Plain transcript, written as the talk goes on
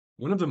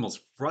One of the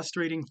most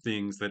frustrating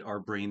things that our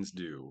brains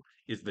do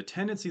is the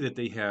tendency that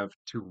they have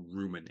to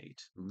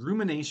ruminate.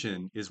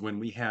 Rumination is when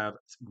we have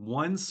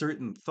one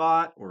certain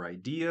thought or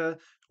idea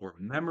or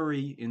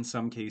memory in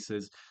some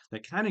cases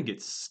that kind of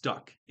gets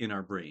stuck in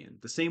our brain.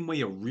 The same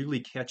way a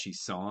really catchy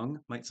song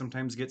might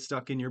sometimes get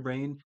stuck in your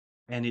brain,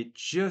 and it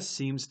just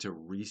seems to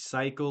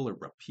recycle or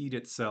repeat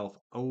itself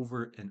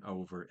over and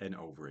over and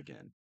over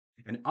again.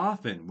 And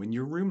often when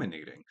you're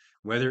ruminating,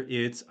 whether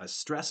it's a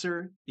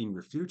stressor in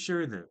your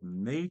future that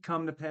may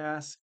come to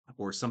pass,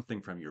 or something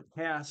from your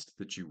past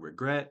that you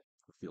regret,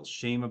 or feel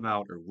shame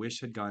about, or wish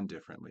had gone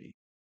differently.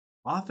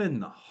 Often,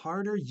 the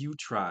harder you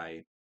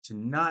try to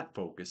not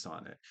focus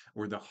on it,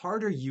 or the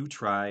harder you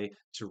try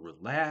to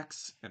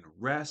relax and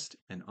rest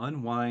and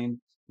unwind,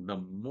 the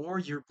more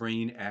your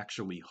brain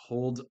actually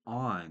holds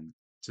on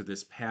to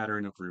this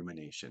pattern of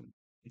rumination.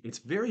 It's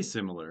very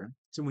similar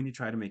to when you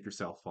try to make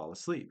yourself fall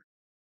asleep.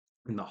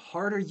 And the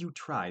harder you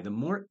try, the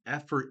more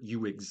effort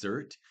you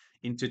exert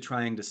into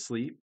trying to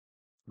sleep,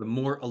 the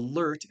more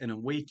alert and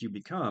awake you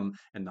become,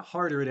 and the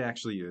harder it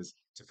actually is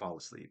to fall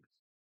asleep.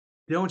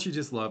 Don't you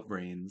just love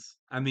brains?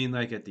 I mean,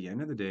 like at the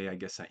end of the day, I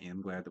guess I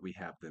am glad that we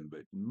have them,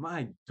 but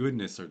my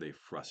goodness, are they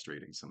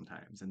frustrating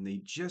sometimes. And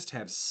they just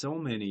have so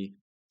many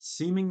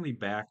seemingly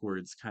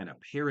backwards, kind of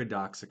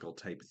paradoxical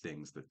type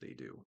things that they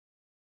do.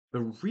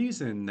 The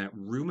reason that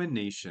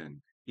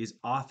rumination is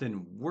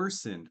often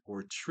worsened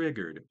or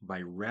triggered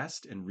by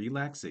rest and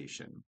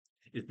relaxation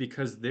is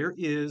because there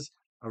is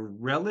a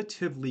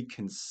relatively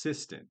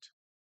consistent,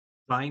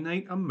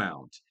 finite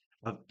amount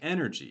of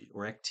energy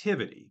or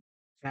activity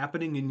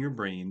happening in your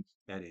brain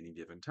at any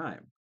given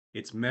time.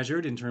 It's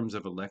measured in terms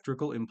of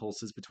electrical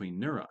impulses between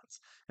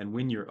neurons. And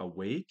when you're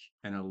awake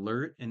and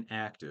alert and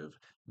active,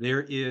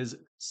 there is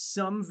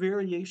some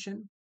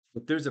variation,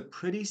 but there's a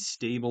pretty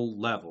stable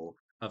level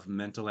of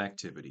mental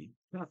activity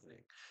happening.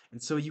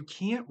 And so you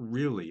can't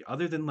really,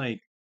 other than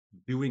like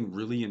doing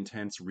really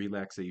intense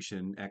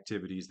relaxation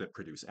activities that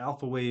produce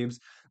alpha waves,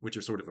 which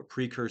are sort of a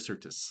precursor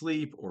to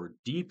sleep or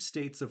deep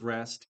states of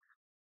rest,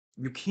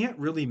 you can't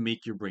really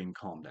make your brain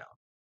calm down.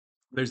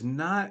 There's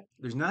not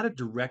a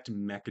direct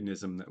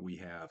mechanism that we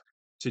have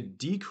to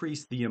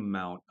decrease the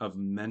amount of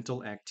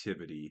mental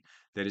activity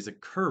that is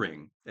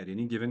occurring at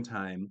any given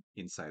time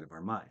inside of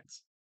our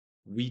minds.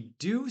 We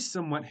do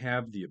somewhat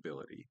have the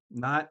ability,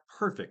 not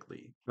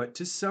perfectly, but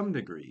to some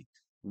degree,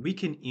 we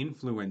can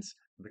influence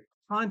the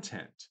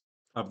content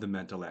of the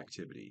mental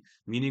activity,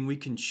 meaning we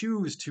can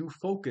choose to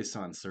focus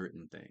on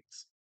certain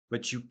things.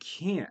 But you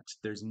can't,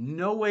 there's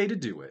no way to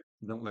do it.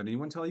 Don't let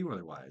anyone tell you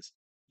otherwise.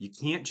 You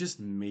can't just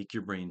make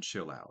your brain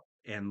chill out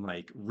and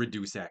like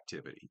reduce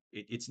activity.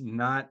 It's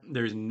not,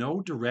 there's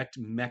no direct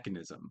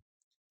mechanism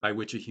by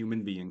which a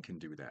human being can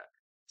do that.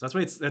 So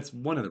that's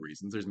one of the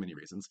reasons, there's many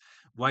reasons,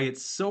 why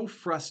it's so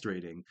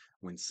frustrating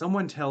when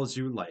someone tells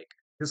you like,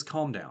 just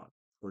calm down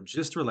or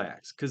just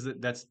relax, because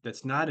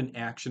that's not an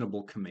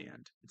actionable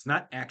command. It's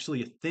not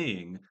actually a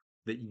thing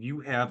that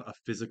you have a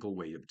physical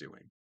way of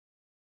doing.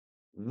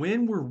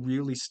 When we're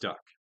really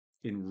stuck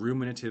in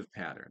ruminative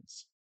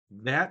patterns,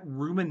 that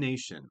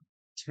rumination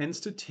tends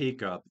to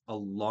take up a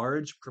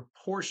large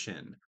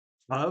proportion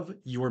of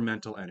your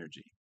mental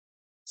energy.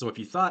 So if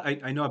you thought,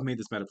 I know I've made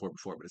this metaphor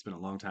before, but it's been a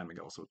long time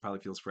ago, so it probably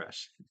feels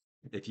fresh.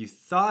 If you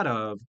thought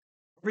of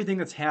everything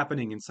that's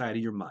happening inside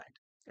of your mind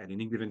at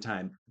any given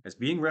time as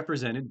being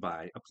represented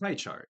by a pie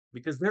chart,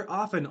 because there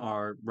often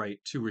are, right,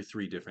 two or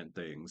three different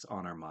things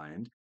on our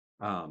mind.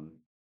 Um,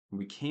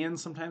 we can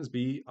sometimes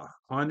be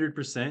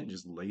 100%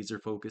 just laser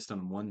focused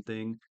on one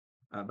thing.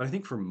 But I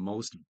think for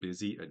most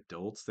busy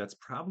adults, that's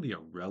probably a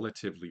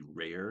relatively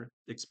rare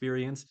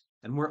experience.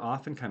 And we're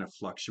often kind of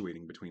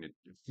fluctuating between a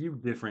few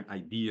different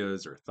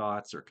ideas or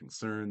thoughts or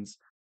concerns.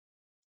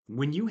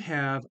 When you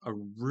have a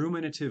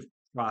ruminative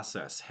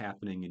process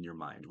happening in your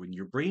mind, when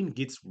your brain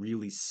gets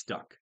really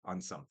stuck on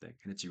something,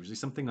 and it's usually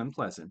something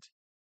unpleasant,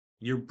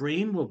 your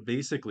brain will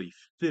basically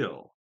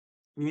fill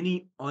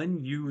any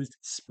unused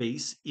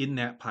space in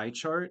that pie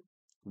chart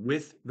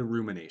with the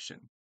rumination,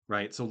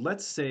 right? So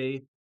let's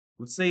say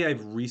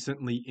I've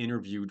recently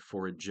interviewed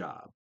for a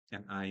job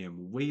and I am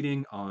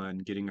waiting on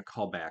getting a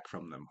call back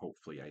from them,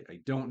 hopefully. I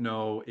don't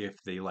know if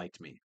they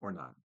liked me or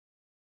not.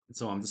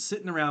 So I'm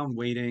sitting around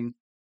waiting,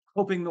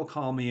 hoping they'll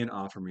call me and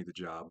offer me the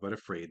job, but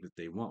afraid that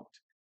they won't.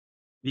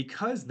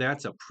 Because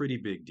that's a pretty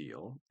big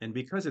deal, and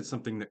because it's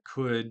something that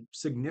could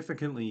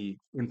significantly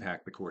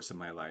impact the course of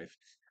my life,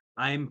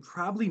 I'm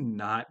probably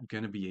not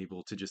going to be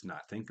able to just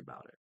not think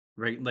about it,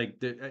 right? Like,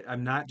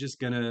 I'm not just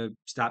going to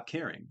stop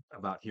caring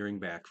about hearing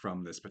back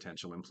from this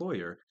potential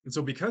employer. And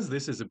so, because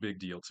this is a big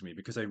deal to me,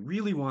 because I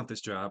really want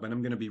this job and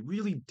I'm going to be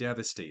really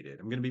devastated,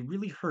 I'm going to be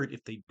really hurt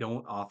if they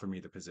don't offer me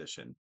the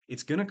position.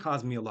 It's going to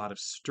cause me a lot of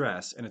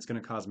stress and it's going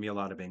to cause me a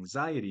lot of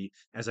anxiety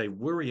as I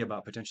worry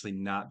about potentially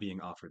not being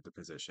offered the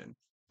position.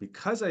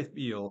 Because I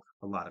feel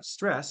a lot of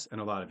stress and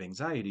a lot of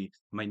anxiety,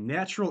 my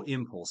natural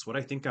impulse, what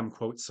I think I'm,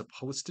 quote,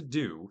 supposed to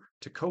do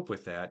to cope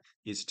with that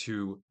is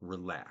to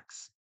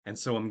relax. And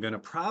so I'm going to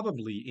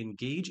probably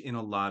engage in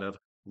a lot of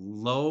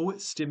low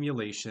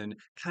stimulation,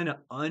 kind of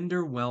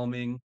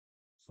underwhelming,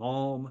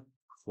 calm,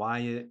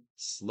 quiet,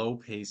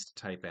 slow-paced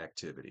type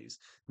activities.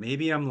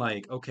 Maybe I'm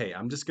like, okay,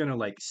 I'm just gonna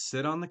like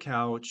sit on the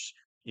couch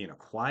in a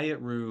quiet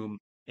room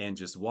and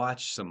just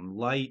watch some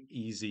light,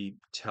 easy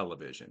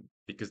television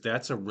because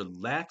that's a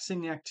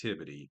relaxing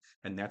activity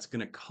and that's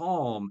gonna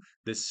calm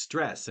this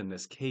stress and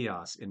this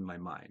chaos in my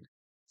mind.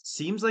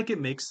 Seems like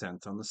it makes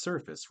sense on the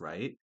surface,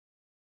 right?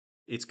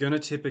 It's going to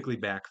typically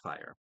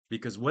backfire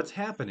because what's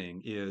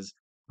happening is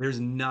there's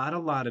not a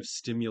lot of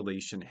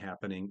stimulation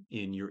happening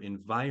in your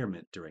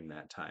environment during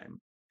that time.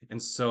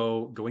 And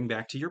so, going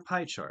back to your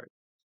pie chart,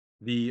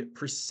 the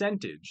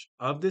percentage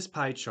of this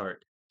pie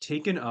chart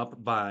taken up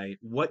by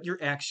what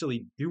you're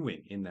actually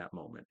doing in that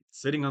moment,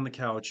 sitting on the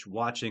couch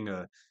watching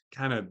a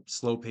kind of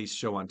slow-paced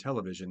show on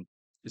television,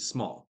 is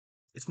small.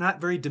 It's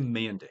not very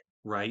demanding,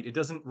 right? It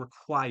doesn't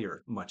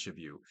require much of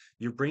you.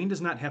 Your brain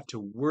does not have to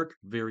work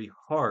very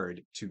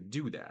hard to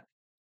do that.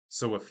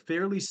 So a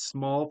fairly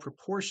small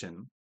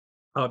proportion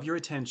of your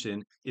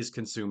attention is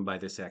consumed by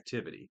this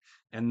activity.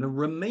 And the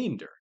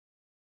remainder,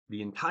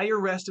 the entire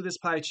rest of this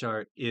pie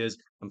chart is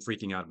I'm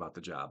freaking out about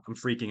the job. I'm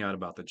freaking out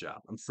about the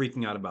job. I'm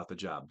freaking out about the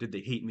job. Did they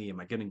hate me? Am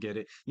I going to get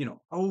it? You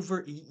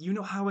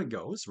know how it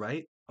goes,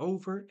 right?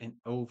 Over and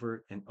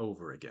over and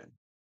over again.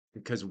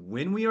 Because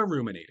when we are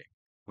ruminating,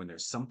 when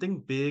there's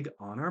something big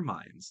on our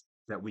minds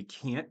that we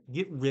can't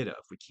get rid of,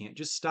 we can't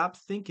just stop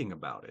thinking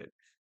about it,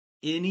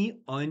 any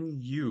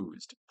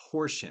unused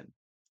portion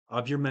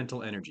of your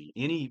mental energy,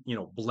 any,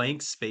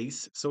 blank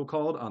space,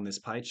 so-called, on this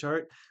pie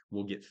chart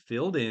will get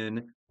filled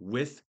in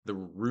with the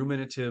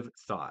ruminative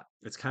thought.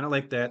 It's kind of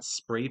like that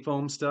spray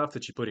foam stuff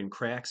that you put in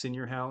cracks in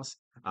your house.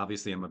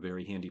 Obviously, I'm a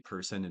very handy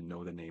person and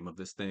know the name of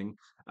this thing.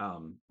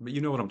 But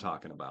you know what I'm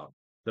talking about.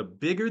 The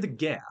bigger the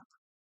gap,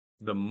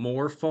 the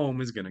more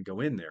foam is going to go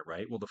in there,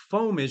 right? Well, the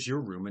foam is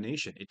your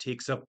rumination. It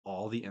takes up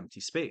all the empty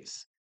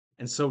space.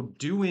 And so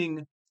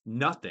doing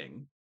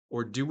nothing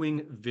or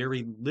doing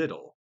very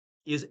little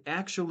is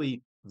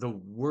actually the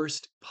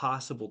worst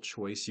possible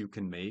choice you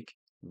can make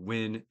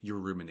when you're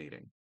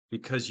ruminating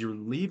because you're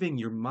leaving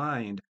your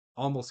mind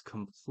almost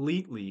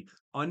completely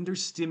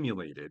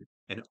understimulated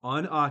and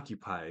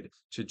unoccupied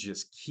to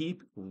just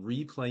keep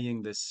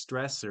replaying this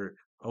stressor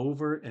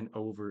over and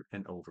over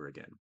and over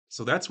again.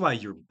 So that's why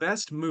your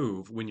best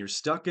move when you're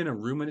stuck in a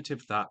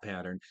ruminative thought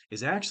pattern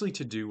is actually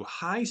to do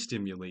high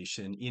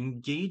stimulation,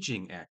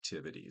 engaging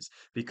activities,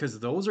 because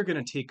those are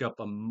going to take up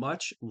a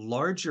much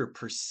larger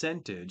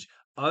percentage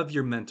of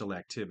your mental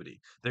activity.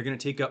 They're going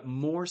to take up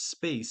more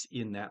space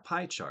in that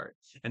pie chart.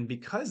 And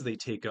because they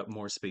take up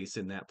more space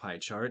in that pie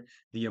chart,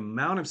 the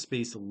amount of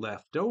space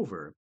left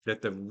over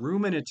that the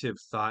ruminative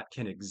thought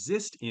can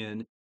exist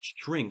in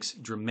shrinks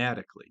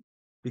dramatically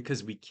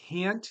because we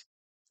can't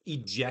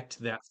eject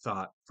that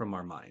thought from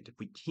our mind. If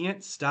we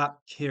can't stop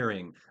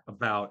caring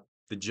about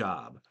the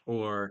job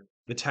or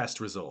the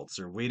test results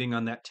or waiting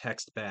on that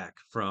text back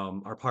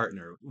from our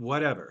partner,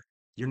 whatever,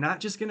 you're not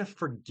just going to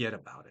forget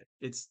about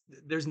it.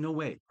 There's no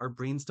way. Our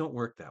brains don't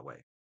work that way.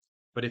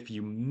 But if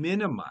you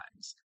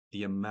minimize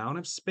the amount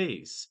of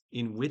space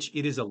in which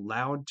it is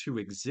allowed to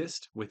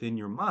exist within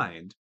your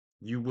mind,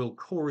 you will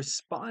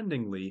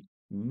correspondingly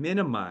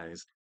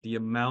minimize the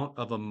amount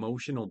of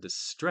emotional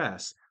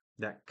distress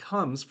that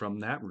comes from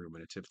that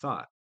ruminative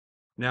thought.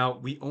 Now,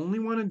 we only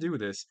want to do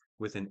this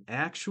with an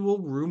actual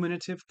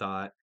ruminative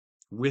thought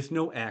with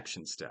no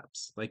action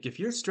steps. Like if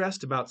you're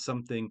stressed about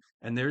something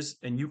and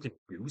you can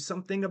do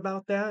something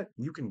about that,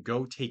 you can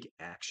go take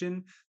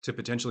action to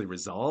potentially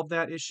resolve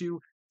that issue,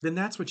 then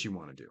that's what you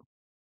want to do.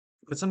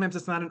 But sometimes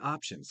it's not an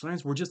option.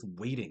 Sometimes we're just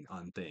waiting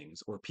on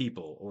things or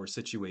people or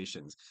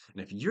situations.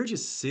 And if you're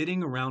just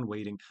sitting around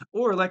waiting,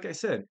 or like I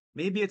said,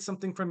 maybe it's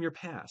something from your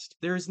past,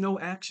 there is no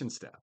action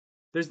step.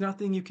 There's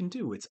nothing you can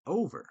do. It's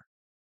over.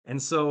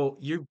 And so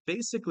you're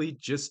basically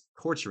just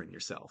torturing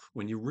yourself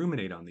when you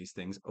ruminate on these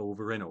things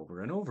over and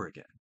over and over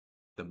again.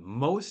 The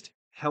most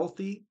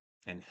healthy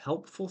and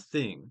helpful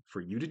thing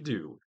for you to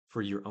do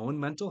for your own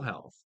mental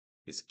health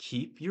is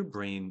keep your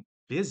brain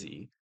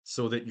busy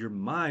so that your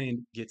mind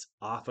gets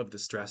off of the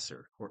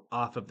stressor or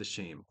off of the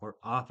shame or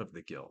off of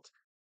the guilt.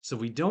 So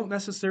we don't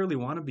necessarily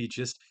want to be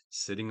just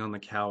sitting on the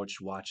couch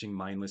watching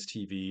mindless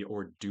TV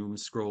or doom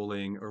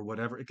scrolling or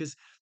whatever, because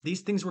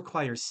these things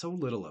require so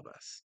little of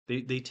us.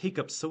 They take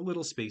up so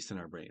little space in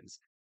our brains.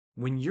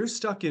 When you're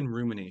stuck in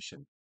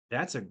rumination,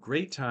 that's a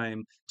great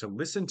time to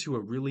listen to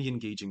a really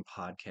engaging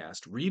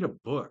podcast, read a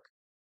book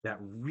that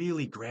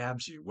really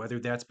grabs you, whether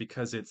that's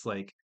because it's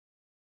like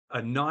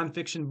a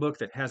nonfiction book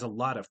that has a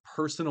lot of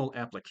personal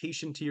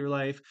application to your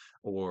life,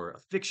 or a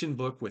fiction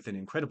book with an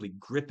incredibly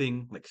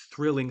gripping, like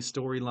thrilling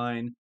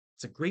storyline.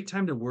 It's a great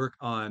time to work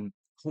on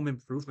home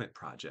improvement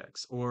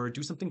projects or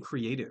do something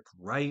creative,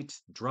 write,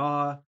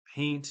 draw,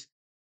 paint.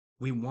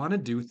 We want to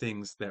do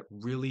things that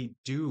really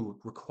do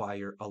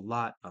require a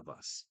lot of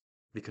us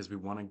because we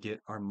want to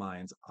get our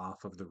minds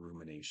off of the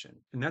rumination.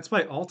 And that's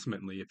why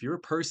ultimately, if you're a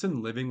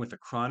person living with a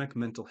chronic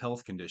mental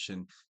health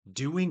condition,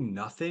 doing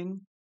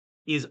nothing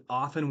is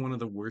often one of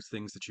the worst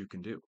things that you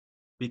can do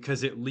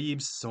because it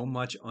leaves so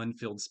much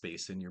unfilled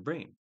space in your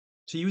brain.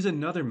 To use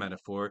another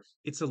metaphor,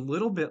 it's a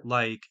little bit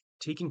like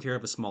taking care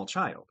of a small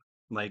child.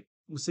 Like,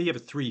 say you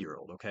have a 3-year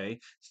old, okay?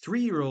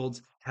 3-year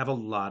olds have a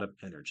lot of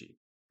energy,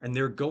 and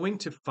they're going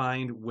to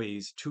find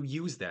ways to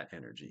use that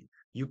energy.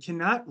 You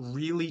cannot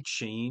really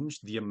change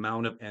the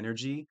amount of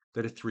energy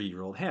that a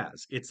 3-year old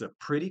has. It's a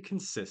pretty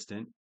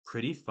consistent,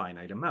 pretty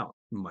finite amount,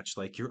 much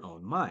like your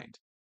own mind.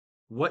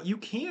 What you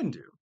can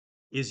do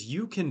is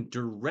you can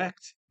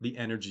direct the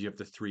energy of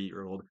the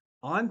 3-year old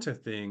onto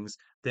things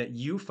that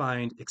you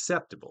find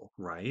acceptable,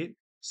 right?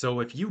 So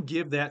if you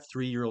give that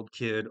 3-year-old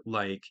kid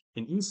like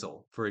an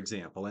easel, for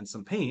example, and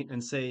some paint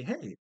and say,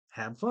 hey,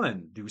 have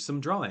fun, do some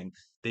drawing,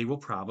 they will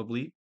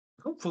probably,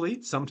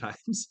 hopefully,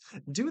 sometimes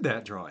do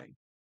that drawing.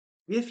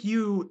 If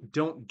you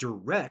don't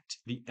direct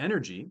the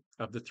energy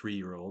of the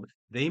 3-year-old,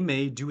 they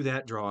may do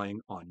that drawing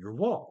on your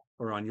wall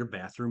or on your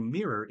bathroom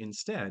mirror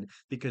instead,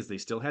 because they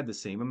still had the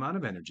same amount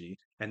of energy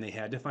and they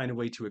had to find a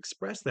way to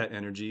express that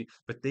energy,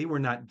 but they were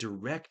not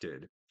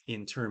directed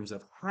in terms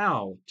of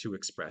how to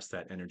express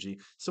that energy.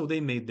 So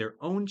they made their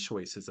own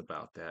choices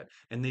about that,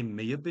 and they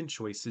may have been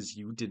choices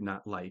you did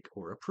not like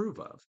or approve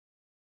of.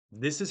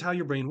 This is how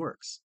your brain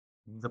works.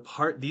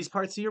 These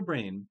parts of your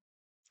brain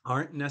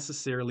aren't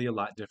necessarily a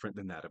lot different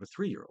than that of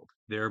a 3-year-old.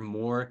 They're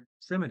more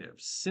primitive,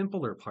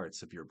 simpler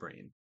parts of your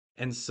brain.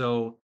 And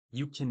so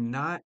you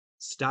cannot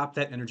stop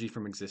that energy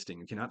from existing.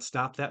 You cannot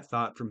stop that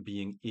thought from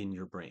being in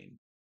your brain,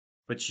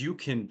 but you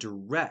can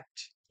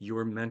direct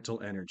your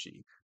mental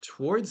energy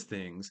towards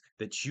things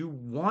that you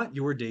want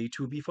your day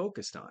to be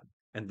focused on.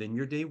 And then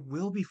your day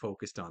will be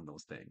focused on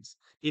those things.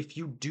 If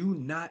you do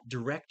not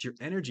direct your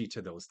energy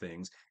to those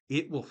things,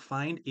 it will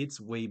find its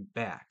way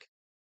back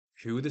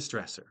to the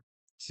stressor,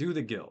 to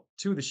the guilt,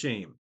 to the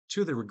shame,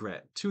 to the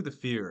regret, to the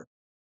fear,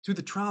 to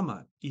the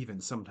trauma,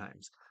 even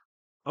sometimes,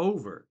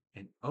 over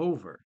and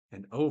over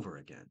and over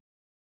again.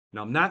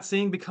 Now, I'm not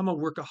saying become a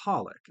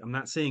workaholic. I'm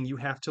not saying you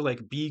have to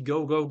like be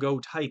go, go, go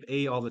type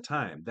A all the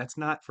time. That's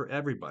not for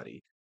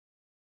everybody.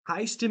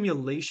 High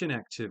stimulation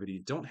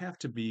activities don't have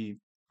to be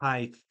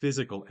high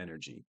physical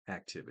energy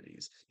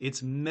activities.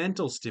 It's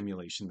mental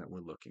stimulation that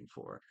we're looking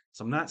for.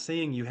 So I'm not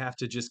saying you have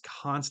to just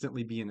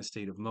constantly be in a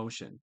state of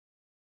motion.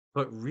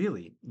 But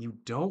really, you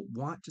don't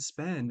want to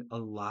spend a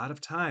lot of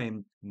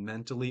time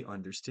mentally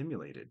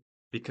understimulated,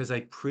 because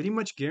I pretty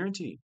much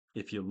guarantee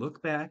if you look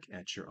back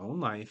at your own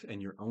life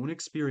and your own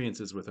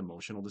experiences with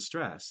emotional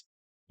distress,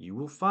 you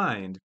will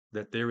find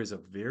that there is a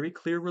very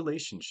clear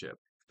relationship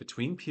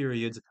between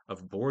periods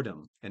of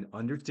boredom and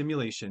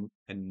understimulation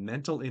and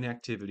mental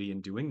inactivity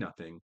and doing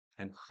nothing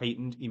and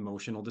heightened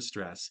emotional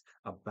distress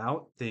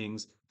about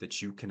things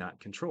that you cannot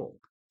control,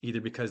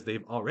 either because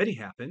they've already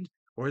happened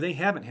or they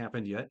haven't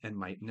happened yet and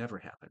might never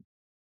happen.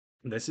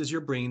 This is your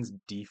brain's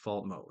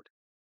default mode.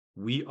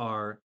 We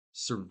are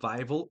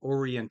survival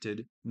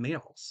oriented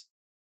mammals.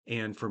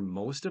 And for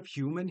most of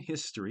human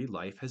history,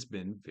 life has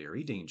been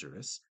very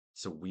dangerous.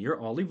 So we are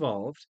all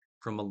evolved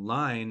from a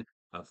line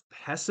of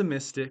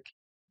pessimistic,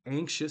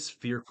 anxious,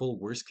 fearful,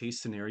 worst case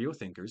scenario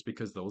thinkers,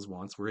 because those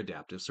once were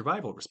adaptive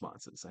survival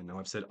responses. I know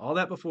I've said all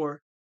that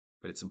before,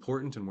 but it's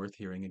important and worth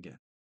hearing again.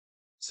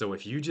 So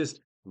if you just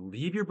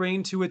leave your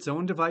brain to its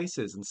own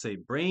devices and say,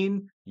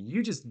 brain,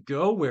 you just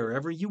go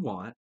wherever you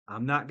want.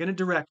 I'm not going to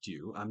direct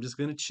you. I'm just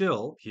going to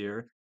chill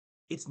here.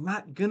 It's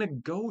not going to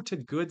go to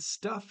good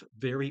stuff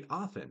very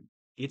often.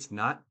 It's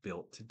not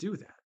built to do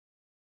that.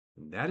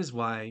 And that is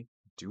why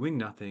doing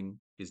nothing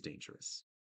is dangerous.